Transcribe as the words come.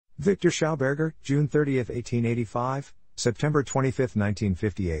Viktor Schauberger, June 30, 1885, September 25,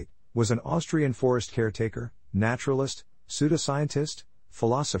 1958, was an Austrian forest caretaker, naturalist, pseudoscientist,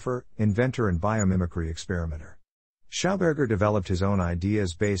 philosopher, inventor and biomimicry experimenter. Schauberger developed his own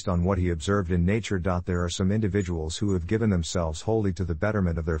ideas based on what he observed in nature. There are some individuals who have given themselves wholly to the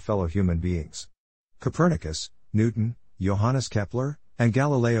betterment of their fellow human beings. Copernicus, Newton, Johannes Kepler, and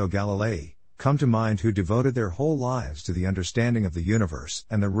Galileo Galilei come to mind, who devoted their whole lives to the understanding of the universe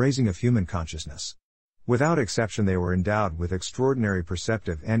and the raising of human consciousness. Without exception, they were endowed with extraordinary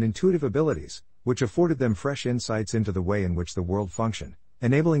perceptive and intuitive abilities, which afforded them fresh insights into the way in which the world functioned,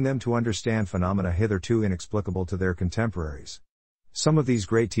 enabling them to understand phenomena hitherto inexplicable to their contemporaries. Some of these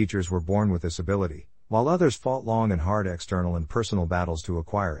great teachers were born with this ability, while others fought long and hard external and personal battles to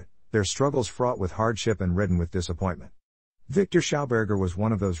acquire it, their struggles fraught with hardship and ridden with disappointment. Viktor Schauberger was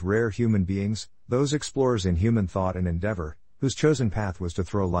one of those rare human beings, those explorers in human thought and endeavour, whose chosen path was to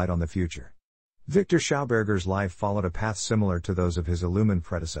throw light on the future. Viktor Schauberger's life followed a path similar to those of his illumined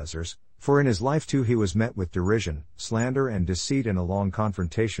predecessors, for in his life too he was met with derision, slander and deceit, and a long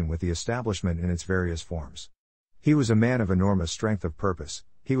confrontation with the establishment in its various forms. He was a man of enormous strength of purpose.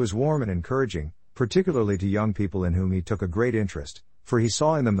 He was warm and encouraging, particularly to young people in whom he took a great interest, for he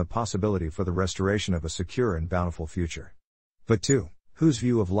saw in them the possibility for the restoration of a secure and bountiful future. But to whose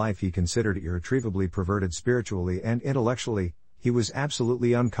view of life he considered irretrievably perverted spiritually and intellectually, he was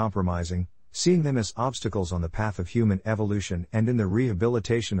absolutely uncompromising, seeing them as obstacles on the path of human evolution and in the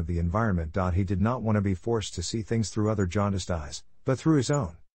rehabilitation of the environment. He did not want to be forced to see things through other jaundiced eyes, but through his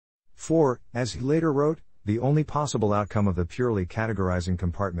own. For, as he later wrote, the only possible outcome of the purely categorizing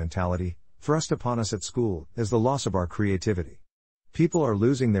compart-mentality, thrust upon us at school, is the loss of our creativity. People are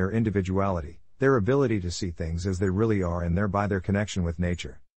losing their individuality, their ability to see things as they really are, and thereby their connection with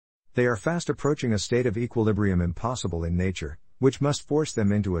nature. They are fast approaching a state of equilibrium impossible in nature, which must force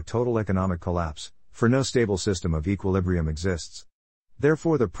them into a total economic collapse, for no stable system of equilibrium exists.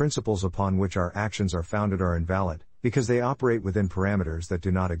 Therefore the principles upon which our actions are founded are invalid, because they operate within parameters that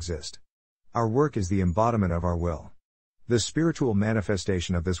do not exist. Our work is the embodiment of our will. The spiritual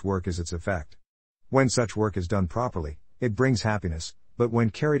manifestation of this work is its effect. When such work is done properly, it brings happiness, but when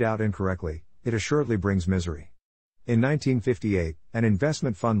carried out incorrectly, it assuredly brings misery. In 1958, an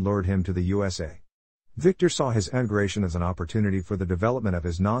investment fund lured him to the USA. Viktor saw his emigration as an opportunity for the development of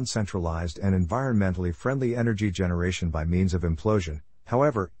his non-centralized and environmentally friendly energy generation by means of implosion.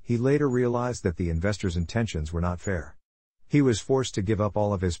 However, he later realized that the investor's intentions were not fair. He was forced to give up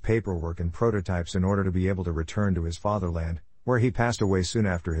all of his paperwork and prototypes in order to be able to return to his fatherland, where he passed away soon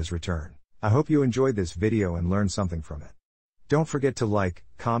after his return. I hope you enjoyed this video and learned something from it. Don't forget to like,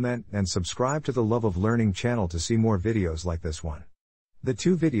 comment, and subscribe to the Love of Learning channel to see more videos like this one. The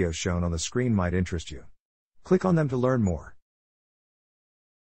two videos shown on the screen might interest you. Click on them to learn more.